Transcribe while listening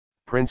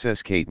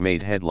Princess Kate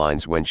made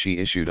headlines when she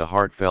issued a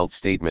heartfelt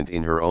statement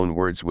in her own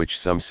words which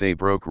some say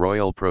broke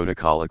royal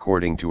protocol.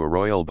 According to a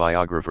royal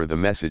biographer, the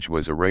message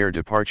was a rare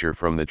departure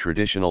from the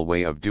traditional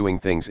way of doing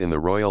things in the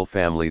royal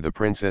family. The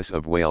Princess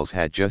of Wales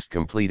had just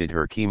completed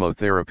her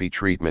chemotherapy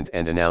treatment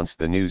and announced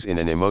the news in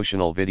an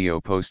emotional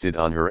video posted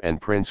on her and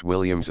Prince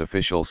William's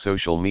official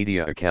social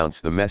media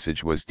accounts. The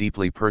message was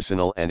deeply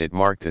personal and it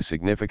marked a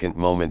significant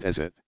moment as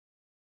it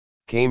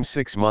came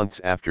 6 months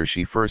after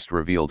she first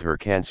revealed her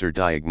cancer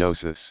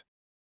diagnosis.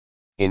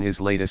 In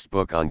his latest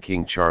book on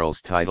King Charles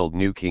titled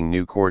New King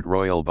New Court,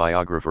 royal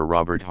biographer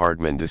Robert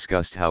Hardman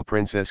discussed how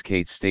Princess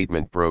Kate's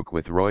statement broke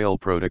with royal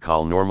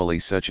protocol. Normally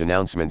such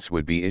announcements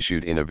would be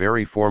issued in a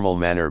very formal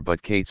manner,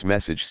 but Kate's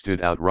message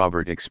stood out.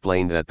 Robert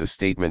explained that the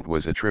statement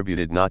was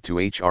attributed not to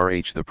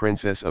HRH the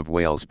Princess of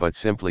Wales but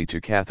simply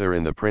to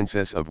Catherine the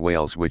Princess of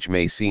Wales, which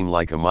may seem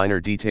like a minor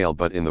detail,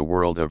 but in the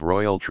world of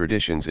royal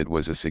traditions it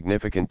was a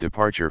significant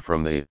departure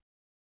from the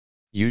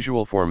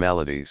usual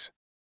formalities.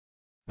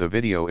 The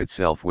video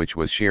itself, which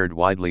was shared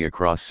widely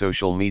across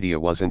social media,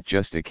 wasn't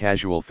just a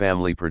casual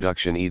family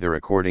production either.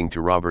 According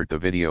to Robert, the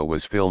video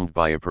was filmed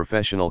by a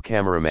professional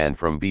cameraman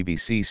from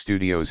BBC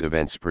Studios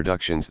Events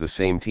Productions, the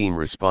same team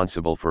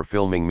responsible for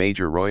filming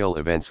major royal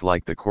events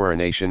like the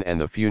coronation and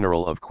the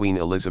funeral of Queen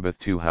Elizabeth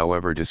II.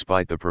 However,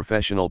 despite the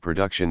professional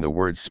production, the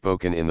words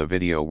spoken in the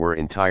video were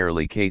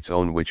entirely Kate's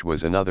own, which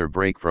was another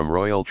break from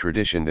royal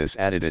tradition. This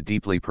added a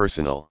deeply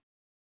personal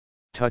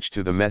touch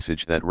to the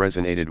message that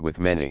resonated with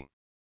many.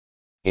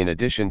 In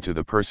addition to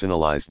the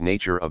personalized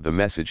nature of the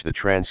message, the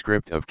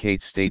transcript of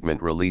Kate's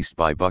statement released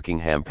by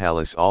Buckingham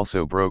Palace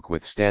also broke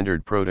with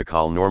standard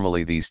protocol.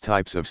 Normally these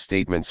types of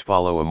statements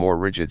follow a more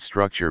rigid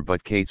structure,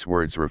 but Kate's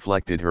words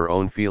reflected her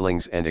own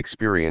feelings and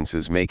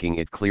experiences, making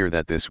it clear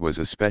that this was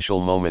a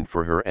special moment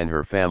for her and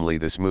her family.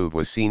 This move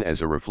was seen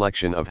as a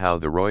reflection of how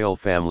the royal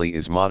family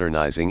is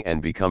modernizing and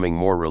becoming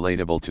more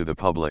relatable to the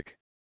public.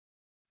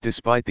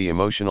 Despite the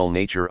emotional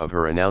nature of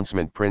her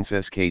announcement,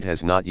 Princess Kate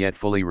has not yet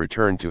fully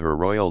returned to her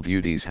royal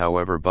duties.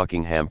 However,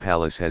 Buckingham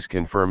Palace has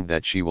confirmed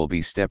that she will be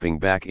stepping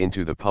back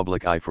into the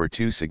public eye for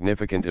 2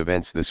 significant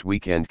events this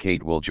weekend.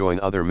 Kate will join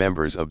other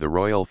members of the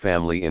royal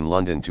family in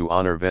London to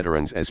honor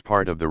veterans as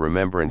part of the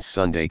Remembrance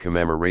Sunday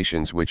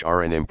commemorations, which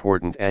are an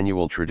important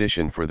annual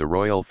tradition for the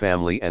royal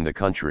family and the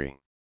country.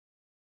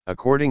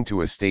 According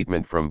to a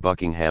statement from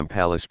Buckingham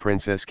Palace,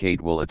 Princess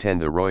Kate will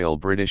attend the Royal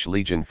British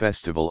Legion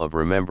Festival of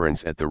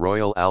Remembrance at the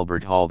Royal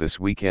Albert Hall this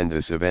weekend.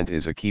 This event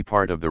is a key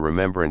part of the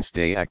Remembrance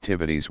Day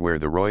activities, where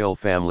the royal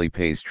family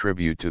pays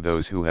tribute to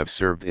those who have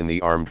served in the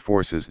armed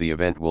forces. The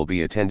event will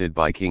be attended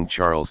by King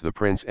Charles, the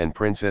Prince and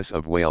Princess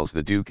of Wales,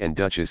 the Duke and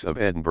Duchess of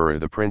Edinburgh,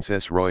 the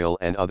Princess Royal,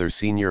 and other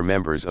senior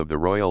members of the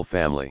royal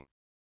family.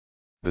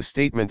 The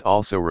statement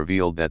also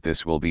revealed that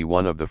this will be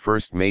one of the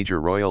first major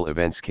royal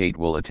events Kate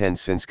will attend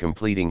since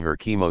completing her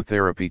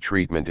chemotherapy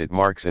treatment. It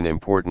marks an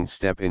important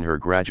step in her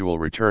gradual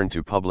return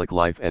to public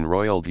life and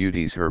royal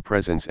duties. Her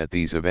presence at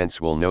these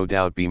events will no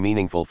doubt be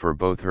meaningful for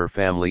both her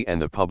family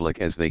and the public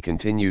as they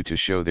continue to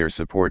show their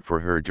support for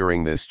her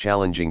during this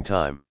challenging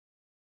time.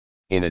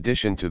 In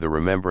addition to the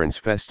Remembrance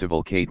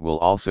Festival, Kate will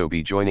also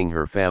be joining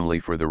her family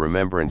for the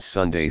Remembrance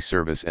Sunday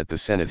service at the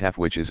Cenotaph,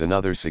 which is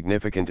another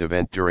significant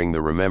event during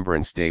the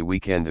Remembrance Day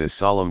weekend. This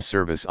solemn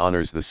service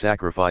honors the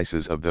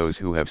sacrifices of those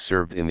who have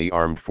served in the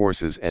armed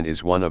forces and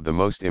is one of the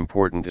most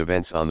important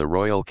events on the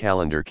royal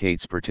calendar.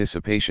 Kate's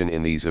participation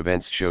in these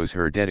events shows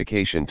her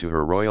dedication to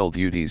her royal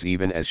duties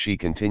even as she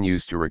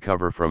continues to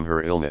recover from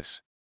her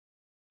illness.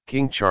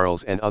 King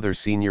Charles and other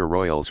senior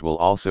royals will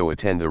also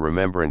attend the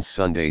Remembrance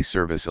Sunday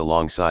service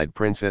alongside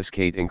Princess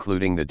Kate,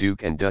 including the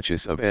Duke and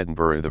Duchess of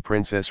Edinburgh, the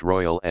Princess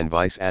Royal and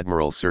Vice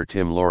Admiral Sir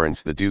Tim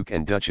Lawrence, the Duke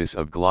and Duchess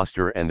of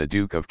Gloucester, and the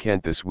Duke of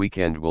Kent. This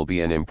weekend will be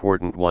an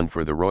important one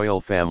for the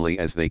royal family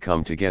as they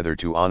come together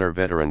to honor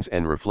veterans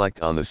and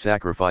reflect on the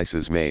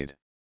sacrifices made.